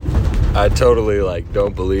I totally like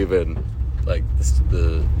don't believe in like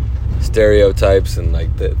the stereotypes and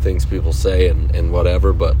like the things people say and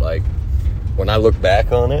whatever, but like when I look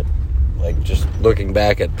back on it, like just looking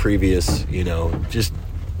back at previous, just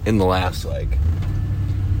in the last like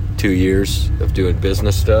 2 years of doing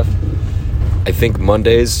business stuff, I think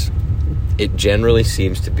Mondays, it generally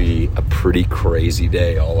seems to be a pretty crazy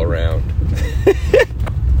day all around.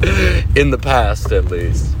 In the past, at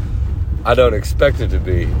least. I don't expect it to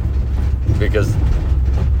be, because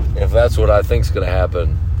if that's what I think's going to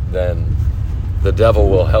happen, then the devil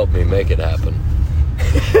will help me make it happen.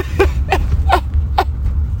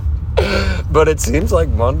 But it seems like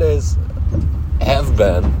Mondays have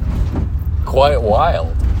been quite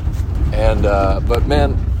wild. And, but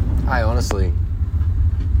man, I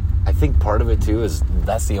think part of it too is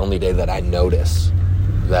that's the only day that I notice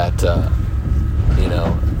that, that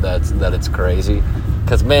it's crazy.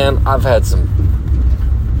 Cause man, I've had some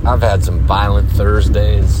violent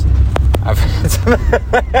Thursdays. I'm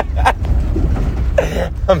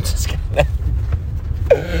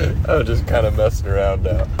just kind of messing around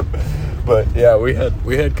now. But yeah, we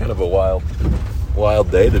had kind of a wild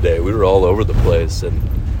day today. We were all over the place, and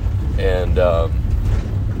that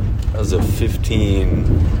was a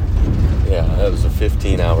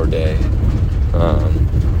 15-hour day,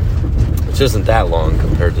 which isn't that long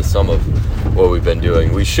compared to some of what we've been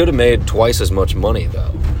doing. We should have made twice as much money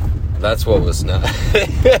though. That's what was not.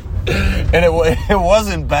 And it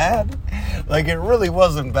wasn't bad. Like, it really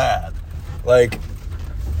wasn't bad. Like,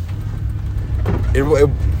 it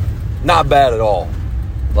not bad at all.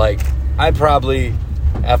 Like, I probably,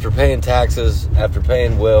 after paying taxes, after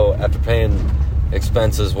paying Will, after paying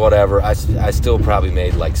expenses, whatever, I still probably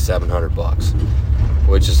made like $700,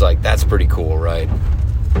 which is like, that's pretty cool, right?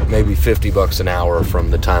 Maybe $50 an hour from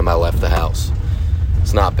the time I left the house.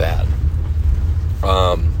 It's not bad.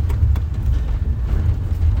 I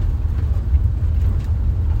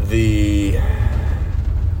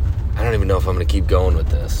don't even know if I'm going to keep going with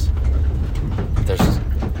this.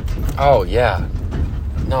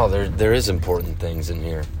 There is important things in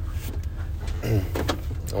here. I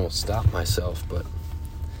almost stopped myself, but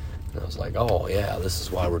I was like, oh yeah, this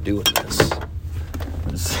is why we're doing this.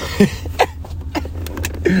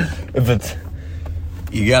 If it's,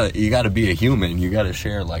 you gotta be a human. You gotta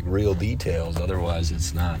share like real details. Otherwise,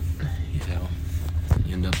 it's not.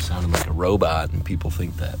 You end up sounding like a robot, and people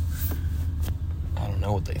think that. I don't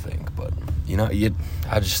know what they think, but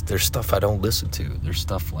there's stuff I don't listen to. There's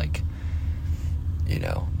stuff like,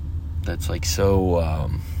 that's like so.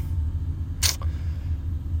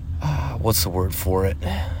 What's the word for it?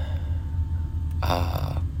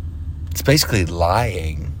 It's basically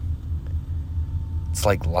lying. It's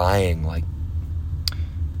like lying. Like,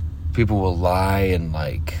 people will lie and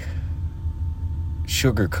like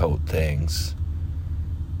sugarcoat things.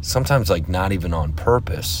 Sometimes like not even on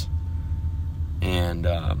purpose. And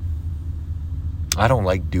I don't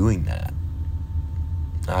like doing that.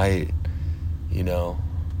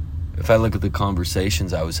 If I look at the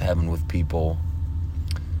conversations I was having with people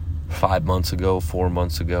 5 months ago, 4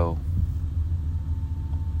 months ago,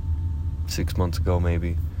 6 months ago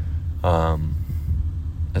maybe, I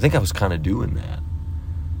think I was kind of doing that.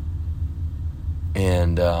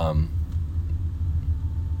 And I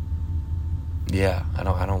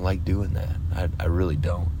don't like doing that. I really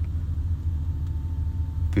don't.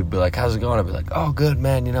 People be like, how's it going? I'd be like, oh, good,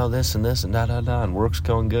 man, this and this and da-da-da, and work's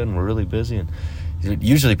going good, and we're really busy. And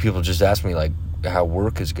usually people just ask me, like, how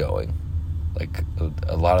work is going. Like,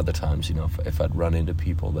 a lot of the times, if I'd run into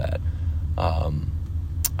people that I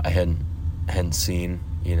hadn't seen,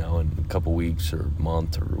 in a couple weeks or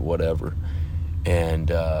month or whatever,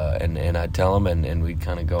 and I'd tell them, and we'd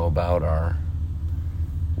kind of go about our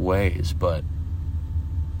ways. But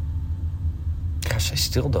gosh, I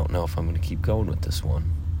still don't know if I'm going to keep going with this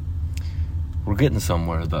one. We're getting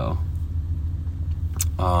somewhere though.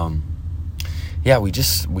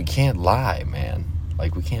 We can't lie, man.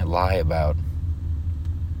 Like, we can't lie about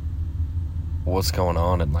what's going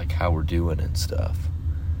on and like how we're doing and stuff.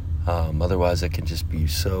 Otherwise, it can just be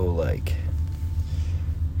so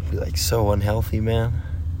so unhealthy, man.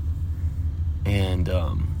 And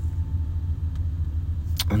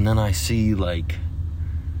then I see like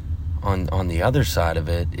on the other side of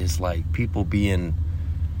it is like people being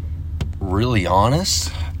really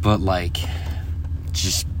honest, but like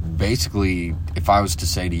just basically, if I was to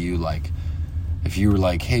say to you, like, if you were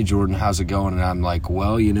like, hey Jordan, how's it going? And I'm like,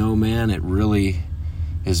 well, man, it really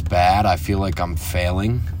is bad. I feel like I'm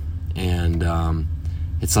failing, and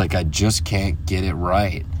it's like I just can't get it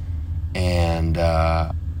right, and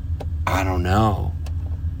I don't know,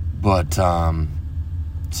 but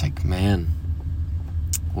It's like, man,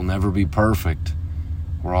 we'll never be perfect.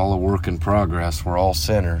 We're all a work in progress. We're all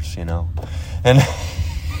sinners, you know. And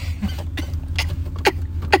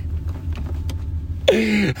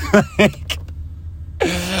like,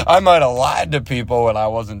 I might have lied to people when I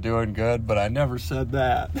wasn't doing good, but I never said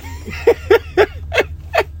that.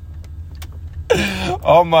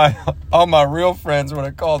 All my real friends would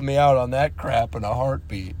have called me out on that crap in a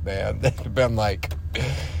heartbeat, man. They'd have been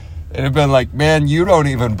like, man, you don't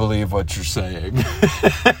even believe what you're saying.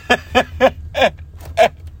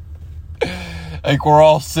 Like, we're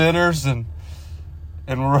all sinners and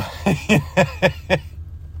we're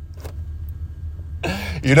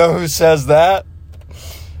you know who says that?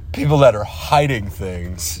 People that are hiding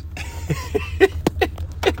things.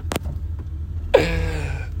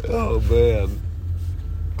 Oh, man.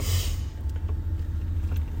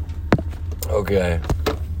 Okay.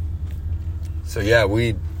 So, yeah,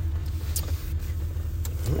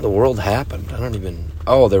 the world happened. I don't even...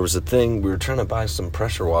 Oh, there was a thing. We were trying to buy some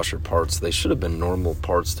pressure washer parts. They should have been normal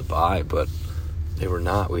parts to buy, but they were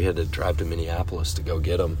not. We had to drive to Minneapolis to go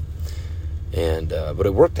get them. And but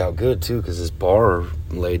it worked out good, too, because this bar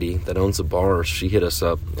lady that owns a bar, she hit us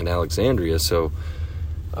up in Alexandria. So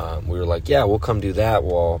we were like, yeah, we'll come do that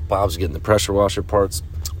while Bob's getting the pressure washer parts.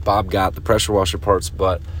 Bob got the pressure washer parts,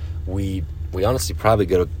 but we honestly probably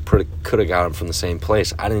could have got them from the same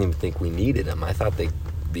place. I didn't even think we needed them. I thought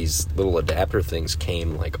these little adapter things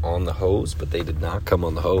came like on the hose, but they did not come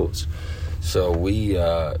on the hose. So we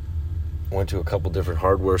went to a couple different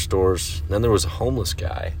hardware stores. Then there was a homeless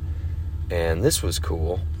guy, and this was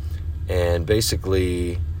cool. And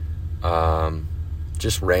basically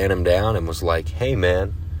just ran him down and was like, hey,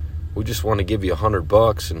 man, we just want to give you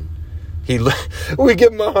 $100. And we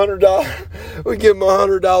give him $100. We give him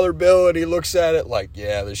 $100 bill, and he looks at it like,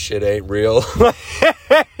 yeah, this shit ain't real.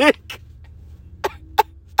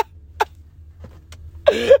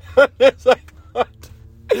 It's like, what?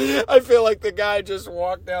 I feel like the guy just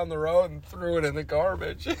walked down the road and threw it in the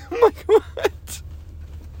garbage. I'm like, what?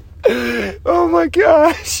 Oh my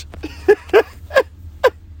gosh.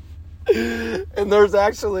 And there's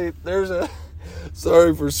a,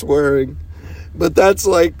 sorry for swearing, but that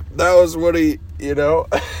was what he, you know.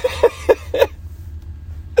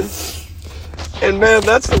 And man,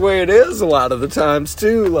 that's the way it is a lot of the times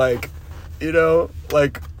too. Like, you know,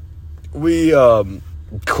 like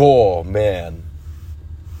cool, man.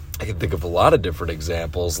 I can think of a lot of different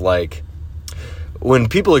examples. Like when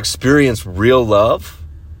people experience real love,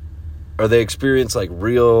 or they experience like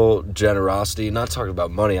real generosity, not talking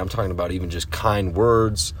about money, I'm talking about even just kind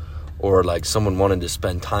words, or like someone wanting to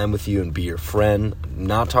spend time with you and be your friend.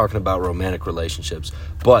 Not talking about romantic relationships,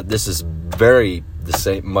 but this is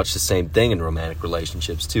much the same thing in romantic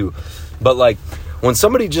relationships too. But like when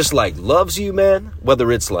somebody just like loves you, man,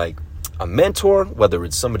 whether it's like a mentor, whether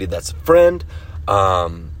it's somebody that's a friend,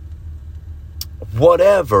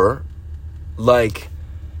 whatever, like,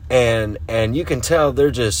 and you can tell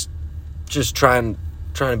they're just trying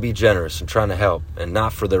to be generous and trying to help, and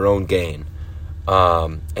not for their own gain.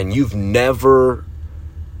 And you've never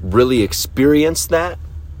really experienced that,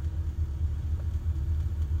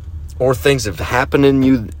 or things have happened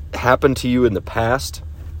to you in the past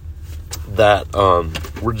that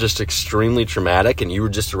were just extremely traumatic, and you were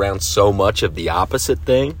just around so much of the opposite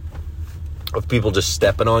thing, of people just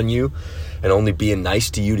stepping on you and only being nice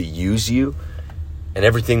to you to use you, and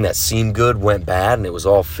everything that seemed good went bad and it was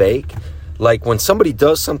all fake. Like when somebody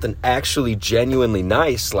does something actually genuinely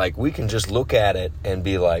nice, like we can just look at it and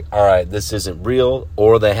be like, all right, this isn't real,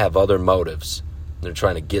 or they have other motives. They're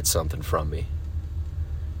trying to get something from me.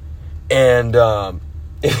 And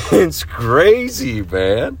it's crazy,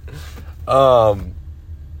 man.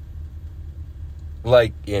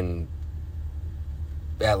 Like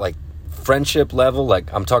at like friendship level,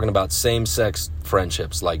 like I'm talking about same-sex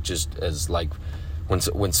friendships, like just as like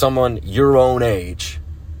when someone your own age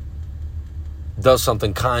does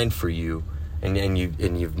something kind for you, and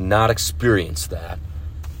you've not experienced that,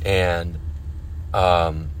 and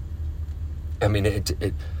I mean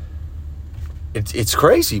it's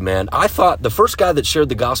crazy, man. I thought the first guy that shared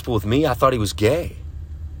the gospel with me, I thought he was gay.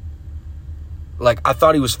 Like I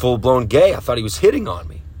thought he was full-blown gay. I thought he was hitting on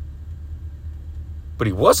me, but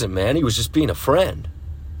he wasn't, man. He was just being a friend.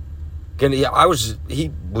 And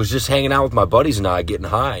he was just hanging out with my buddies and I, getting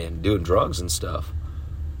high and doing drugs and stuff.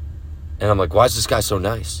 And I'm like, why is this guy so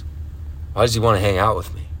nice? Why does he want to hang out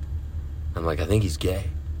with me? I'm like, I think he's gay.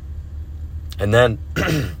 And then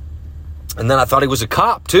I thought he was a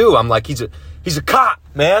cop too. I'm like, he's a cop,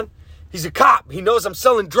 man. He's a cop. He knows I'm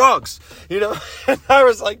selling drugs, And I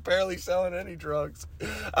was like barely selling any drugs.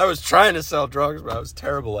 I was trying to sell drugs, but I was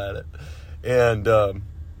terrible at it. And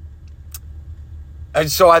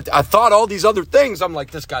so I thought all these other things. I'm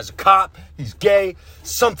like, this guy's a cop. He's gay.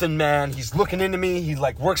 Something, man. He's looking into me. He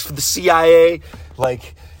like works for the CIA.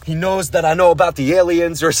 Like, he knows that I know about the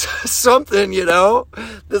aliens or something,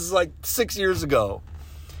 This is like 6 years ago.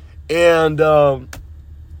 And,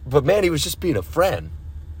 but man, he was just being a friend.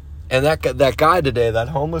 And that guy today, that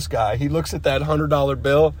homeless guy, he looks at that $100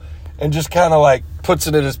 bill and just kind of like puts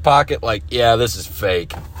it in his pocket like, yeah, this is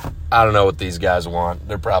fake. I don't know what these guys want.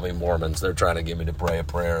 They're probably Mormons. They're trying to get me to pray a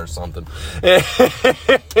prayer or something.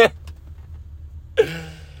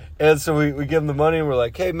 And so we give him the money and we're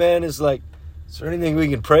like, hey man, is there anything we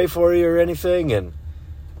can pray for you or anything? And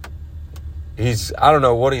I don't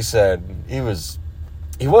know what he said. He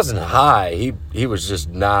wasn't high. He was just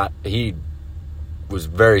not, he was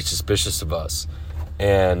very suspicious of us.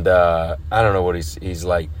 And I don't know what he's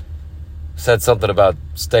like, said something about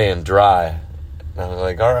staying dry. And I was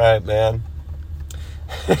like, all right, man.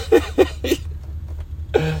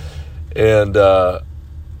 And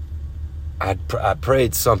I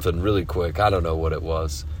prayed something really quick. I don't know what it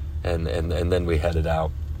was. And then we headed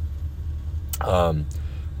out.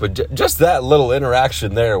 But just that little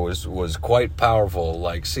interaction there was quite powerful,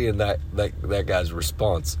 like seeing that guy's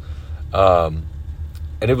response.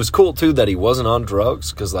 And it was cool, too, that he wasn't on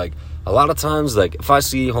drugs. Because, like, a lot of times, like, if I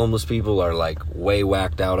see homeless people are, like, way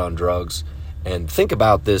whacked out on drugs, and think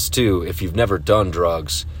about this, too, if you've never done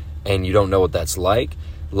drugs and you don't know what that's like,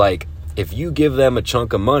 if you give them a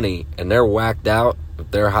chunk of money and they're whacked out,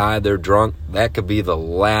 if they're high, they're drunk, that could be the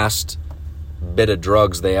last bit of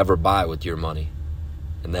drugs they ever buy with your money.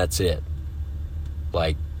 And that's it.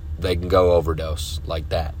 Like, they can go overdose like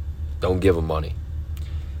that. Don't give them money.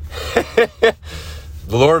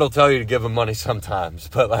 The Lord will tell you to give them money sometimes,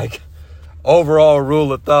 but like, overall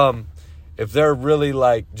rule of thumb, if they're really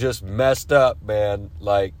like just messed up, man,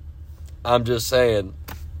 like, I'm just saying,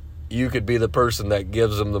 you could be the person that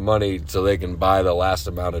gives them the money so they can buy the last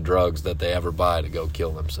amount of drugs that they ever buy to go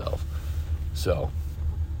kill themselves. So,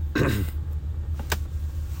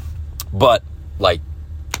 but like,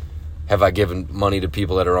 have I given money to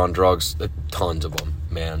people that are on drugs? Tons of them,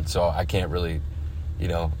 man. So I can't really,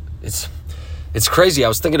 it's crazy. I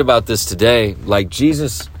was thinking about this today. Like,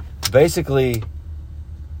 Jesus, basically,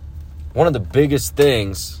 one of the biggest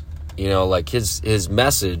things, like his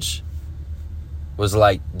message was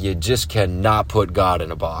like, you just cannot put God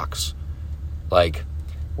in a box. Like,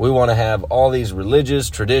 we want to have all these religious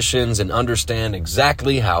traditions and understand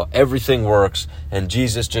exactly how everything works. And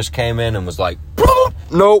Jesus just came in and was like,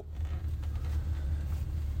 nope.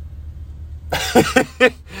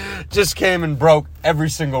 Just came and broke every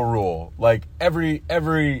single rule. Like, every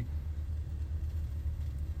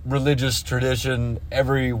religious tradition,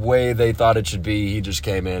 every way they thought it should be, he just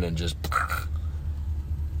came in and just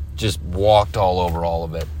walked all over all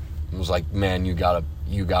of it. It was like, man, you gotta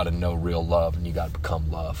know real love, and you gotta become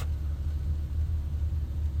love.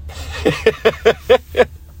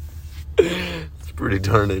 It's pretty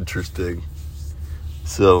darn interesting.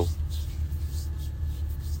 So,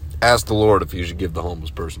 ask the Lord if you should give the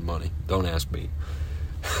homeless person money. Don't ask me.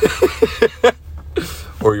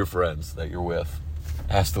 Or your friends that you're with.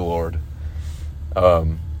 Ask the Lord.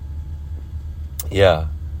 Yeah.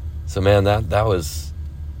 So man, that was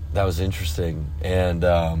interesting. And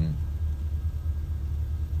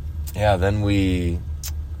then we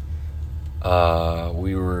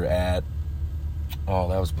were at,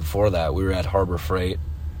 that was before that. We were at Harbor Freight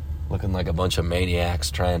looking like a bunch of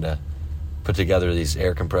maniacs trying to put together these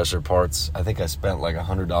air compressor parts. I think I spent like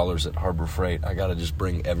 $100 at Harbor Freight. I got to just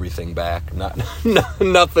bring everything back.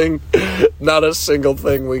 Nothing, not a single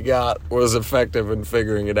thing we got was effective in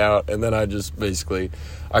figuring it out. And then I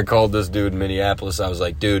called this dude in Minneapolis. I was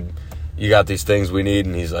like, dude, you got these things we need?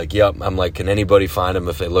 And he's like, yep. I'm like, can anybody find them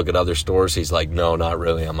if they look at other stores? He's like, no, not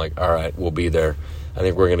really. I'm like, all right, we'll be there. I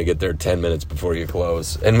think we're going to get there 10 minutes before you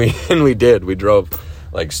close. And we did. We drove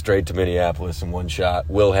like straight to Minneapolis in one shot.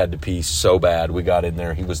 Will had to pee so bad. We got in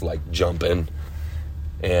there. He was like jumping.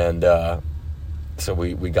 And so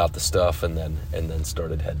we got the stuff and then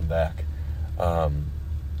started heading back. And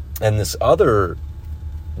this other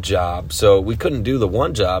job, so we couldn't do the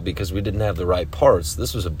one job because we didn't have the right parts.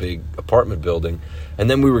 This was a big apartment building. And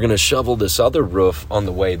then we were going to shovel this other roof on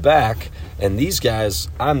the way back. And these guys,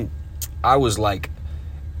 I was like,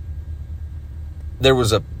 there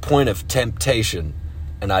was a point of temptation.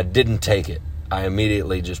 And I didn't take it. I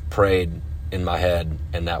immediately just prayed in my head,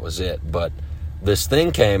 and that was it. But this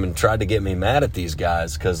thing came and tried to get me mad at these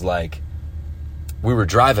guys because, like, we were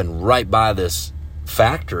driving right by this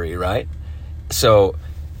factory, right? So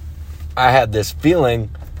I had this feeling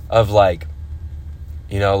of like,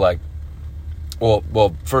 you know, like,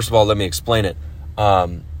 well, first of all, let me explain it.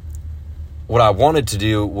 What I wanted to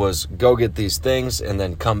do was go get these things and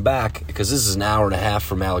then come back, because this is an hour and a half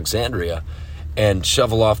from Alexandria, and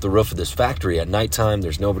shovel off the roof of this factory at nighttime.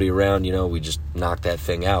 There's nobody around, you know, we just knock that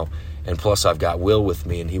thing out. And plus I've got Will with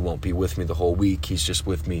me, and he won't be with me the whole week. He's just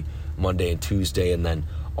with me Monday and Tuesday, and then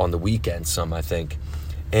on the weekend some, I think.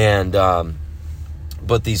 And,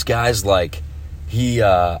 but these guys, like,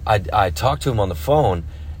 I talked to him on the phone,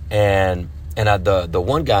 and the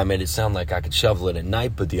one guy made it sound like I could shovel it at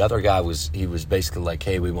night, but the other guy was basically like,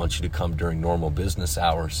 hey, we want you to come during normal business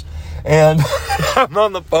hours. And I'm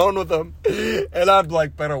on the phone with him, and I've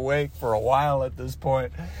like been awake for a while at this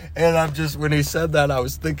point. And I'm just, when he said that, I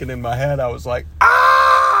was thinking in my head, I was like,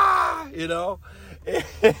 ah, you know?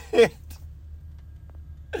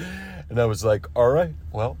 And I was like, all right,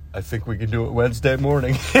 well, I think we can do it Wednesday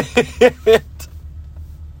morning.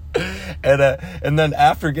 And then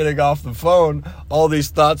after getting off the phone, all these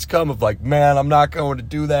thoughts come of like, man, I'm not going to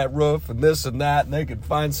do that roof and this and that, and they could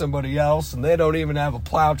find somebody else, and they don't even have a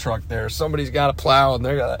plow truck there. Somebody's got a plow, and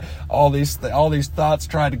they're got all these thoughts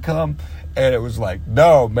tried to come, and it was like,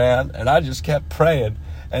 no, man. And I just kept praying,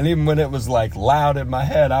 and even when it was like loud in my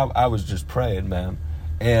head, I was just praying, man,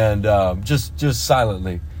 and just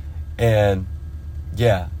silently, and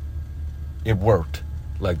yeah, it worked.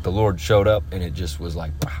 Like the Lord showed up, and it just was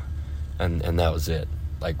like, wow. And that was it.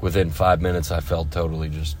 Like within 5 minutes, I felt totally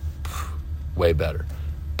just way better.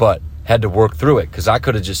 But had to work through it, because I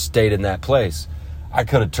could have just stayed in that place. I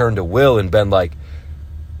could have turned to Will and been like,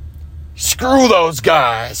 screw those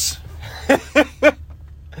guys.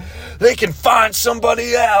 They can find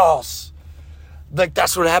somebody else. Like,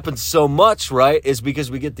 that's what happens so much, right? Is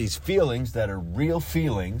because we get these feelings that are real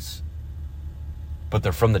feelings, but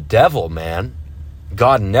they're from the devil, man.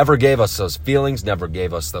 God never gave us those feelings, never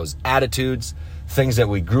gave us those attitudes, things that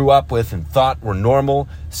we grew up with and thought were normal,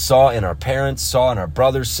 saw in our parents, saw in our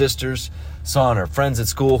brothers, sisters, saw in our friends at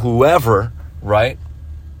school, whoever, right?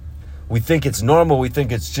 We think it's normal. We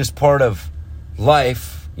think it's just part of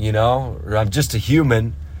life, you know, or I'm just a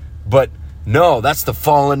human. But no, that's the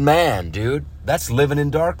fallen man, dude. That's living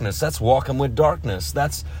in darkness. That's walking with darkness.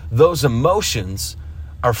 Those emotions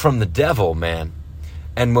are from the devil, man.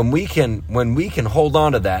 And when we can hold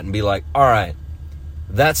on to that and be like, all right,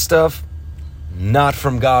 that stuff, not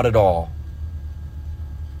from God at all.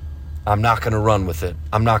 I'm not going to run with it.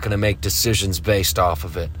 I'm not going to make decisions based off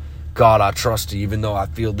of it. God, I trust you, even though I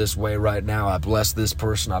feel this way right now. I bless this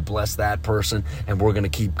person, I bless that person, and we're going to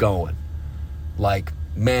keep going. Like,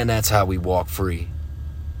 man, that's how we walk free.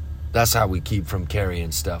 That's how we keep from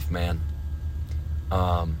carrying stuff, man.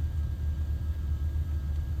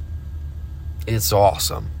 It's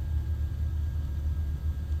awesome.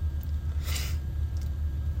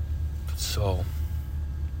 So,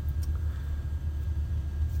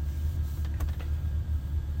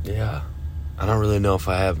 yeah, I don't really know if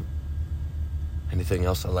I have anything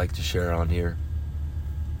else I'd like to share on here.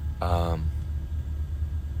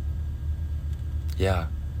 Yeah,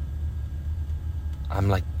 I'm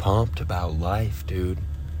like pumped about life, dude.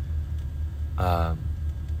 I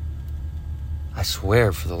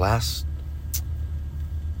swear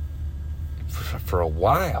for a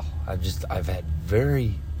while, I've had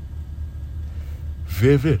very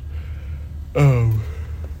vivid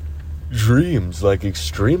dreams, like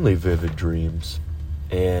extremely vivid dreams,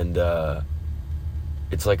 and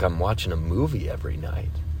it's like I'm watching a movie every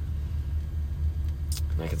night.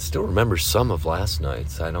 And I can still remember some of last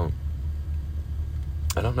night's. I don't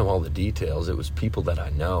know all the details. It was people that I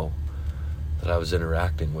know that I was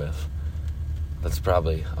interacting with. That's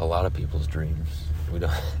probably a lot of people's dreams. We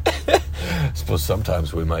don't. I suppose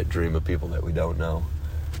sometimes we might dream of people that we don't know.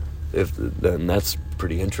 Then that's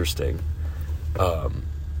pretty interesting.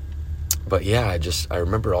 But yeah, I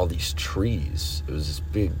remember all these trees. It was this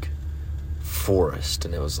big forest,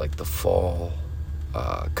 and it was like the fall,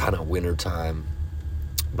 kind of winter time.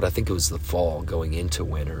 But I think it was the fall going into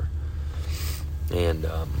winter. And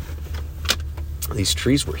these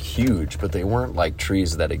trees were huge, but they weren't like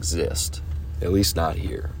trees that exist, at least not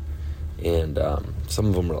here. And some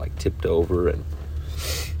of them were like tipped over, and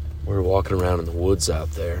we were walking around in the woods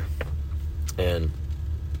out there, and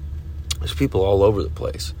there's people all over the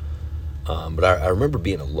place. But I remember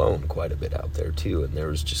being alone quite a bit out there too, and there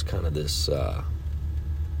was just kind of this, it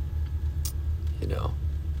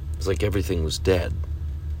was like everything was dead.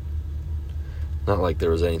 Not like there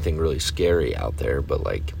was anything really scary out there, but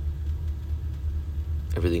like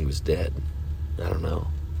everything was dead. I don't know.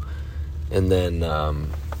 And then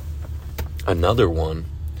another one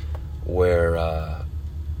where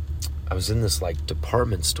I was in this like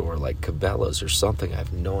department store, like Cabela's or something. I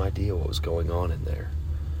have no idea what was going on in there,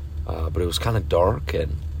 but it was kind of dark,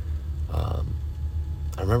 and I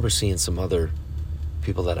remember seeing some other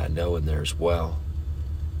people that I know in there as well.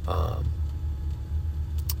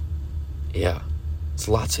 Yeah, it's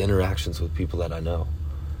lots of interactions with people that I know.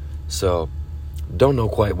 So, don't know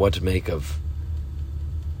quite what to make of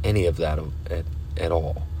any of that at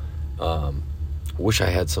all. Wish I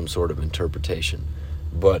had some sort of interpretation.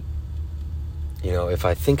 But, if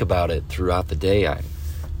I think about it throughout the day,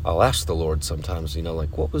 I'll ask the Lord sometimes,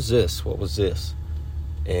 like, what was this? What was this?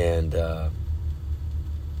 And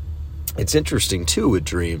it's interesting, too, with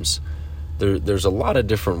dreams. There's a lot of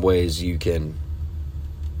different ways you can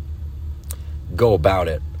go about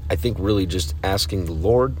it. I think really just asking the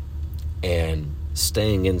Lord and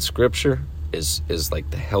staying in Scripture is like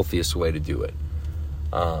the healthiest way to do it.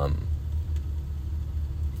 And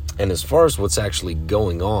as far as what's actually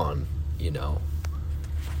going on,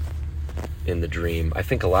 in the dream, I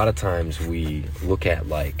think a lot of times we look at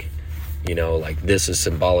like this is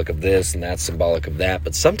symbolic of this and that's symbolic of that,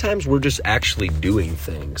 but sometimes we're just actually doing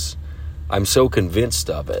things. I'm so convinced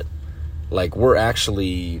of it. Like we're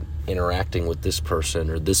actually interacting with this person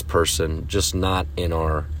or this person, just not in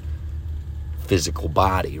our physical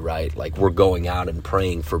body, right? Like we're going out and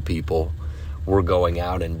praying for people. We're going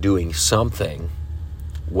out and doing something,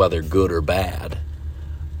 whether good or bad,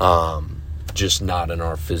 just not in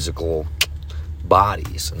our physical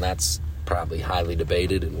bodies. And that's probably highly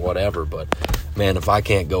debated and whatever, but man, if I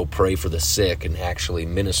can't go pray for the sick and actually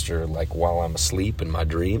minister like while I'm asleep in my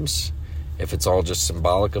dreams, if it's all just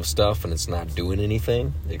symbolic of stuff and it's not doing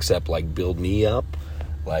anything except like build me up,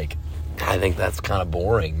 like I think that's kind of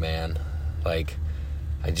boring, man. Like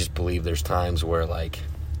I just believe there's times where like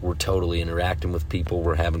we're totally interacting with people,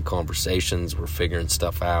 we're having conversations, we're figuring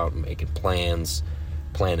stuff out, making plans,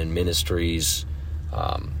 planning ministries,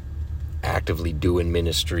 actively doing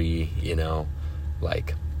ministry,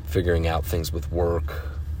 like figuring out things with work,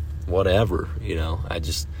 whatever, I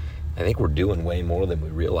think we're doing way more than we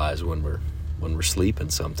realize when we're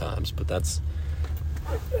sleeping sometimes, but that's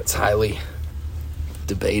highly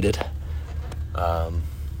debated. Yeah,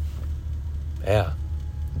 the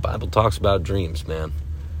Bible talks about dreams, man.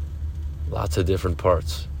 Lots of different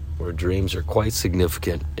parts where dreams are quite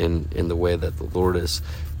significant in the way that the Lord is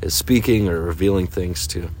speaking or revealing things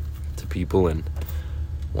to people in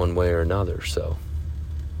one way or another. So,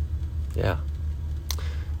 yeah,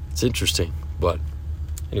 it's interesting. But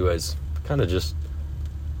anyways, kind of just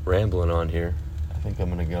rambling on here. I think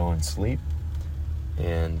I'm going to go and sleep.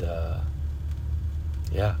 And,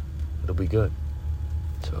 yeah, it'll be good.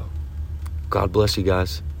 So, God bless you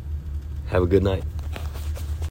guys. Have a good night.